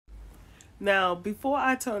Now, before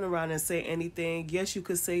I turn around and say anything, yes, you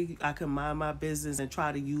could say I can mind my business and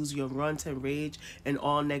try to use your runt and rage and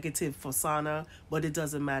all negative persona, but it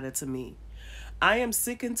doesn't matter to me. I am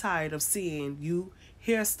sick and tired of seeing you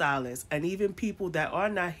hairstylists and even people that are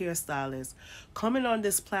not hairstylists coming on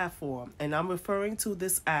this platform, and I'm referring to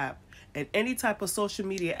this app and any type of social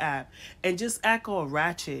media app, and just act all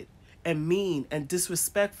ratchet and mean and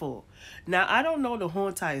disrespectful. Now, I don't know the whole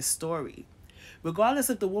entire story. Regardless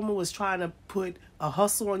if the woman was trying to put a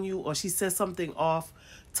hustle on you or she said something off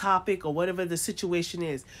topic or whatever the situation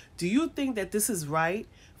is, do you think that this is right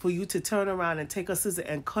for you to turn around and take a scissor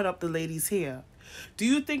and cut up the lady's hair? Do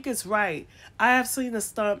you think it's right? I have seen a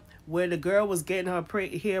stunt where the girl was getting her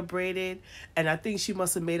hair braided, and I think she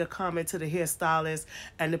must have made a comment to the hairstylist,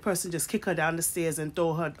 and the person just kick her down the stairs and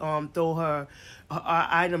throw her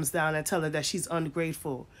items down and tell her that she's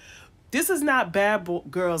ungrateful. This is not Bad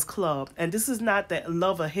Girls Club, and this is not the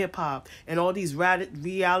love of hip hop and all these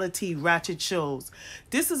reality ratchet shows.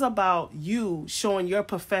 This is about you showing your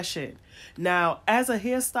profession. Now, as a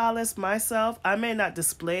hairstylist myself, I may not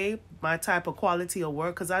display my type of quality of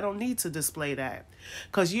work because I don't need to display that.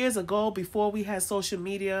 Because years ago, before we had social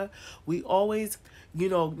media, we always,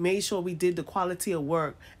 made sure we did the quality of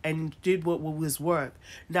work and did what was worth.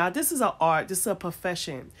 Now, this is an art. This is a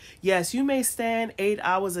profession. Yes, you may stand 8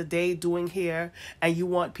 hours a day doing hair and you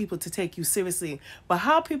want people to take you seriously. But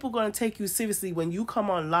how are people going to take you seriously when you come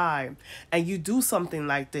on live and you do something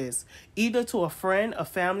like this? Either to a friend, a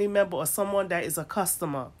family member, or someone that is a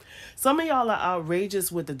customer. Some of y'all are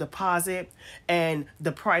outrageous with the deposit and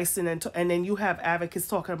the pricing, and then you have advocates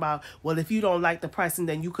talking about, well, if you don't like the pricing,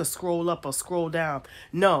 then you could scroll up or scroll down.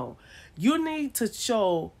 No, you need to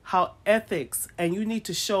show how ethics, and you need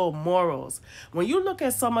to show morals. When you look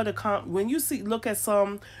at some of the look at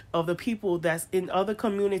some of the people that's in other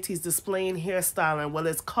communities displaying hairstyling, whether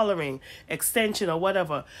it's coloring, extension, or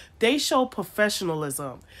whatever, they show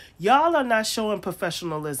professionalism. Y'all are not showing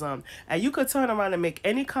professionalism, and you could turn around and make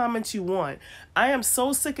any comments you want. I am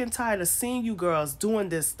so sick and tired of seeing you girls doing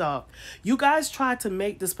this stuff. You guys try to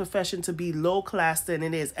make this profession to be low class than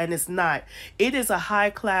it is, and it's not. It is a high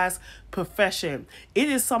class profession. It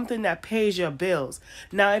is something that pays your bills.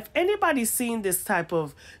 Now, if anybody's seen this type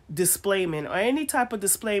of displayment or any type of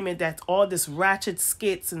displayment that's all this ratchet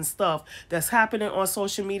skits and stuff that's happening on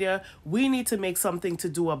social media, we need to make something to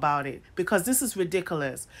do about it, because this is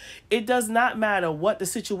ridiculous. It does not matter what the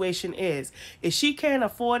situation is. If she can't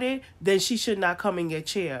afford it, then she should not come in your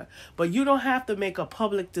chair. But you don't have to make a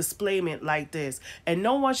public displayment like this, and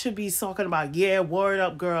no one should be talking about, yeah, word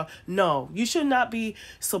up, girl. No, you should not be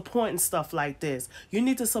supporting stuff like this. You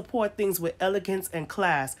need to support things with elegance and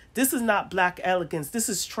class. This is not black elegance. This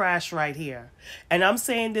is trash right here. And I'm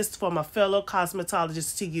saying this from a fellow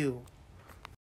cosmetologist to you.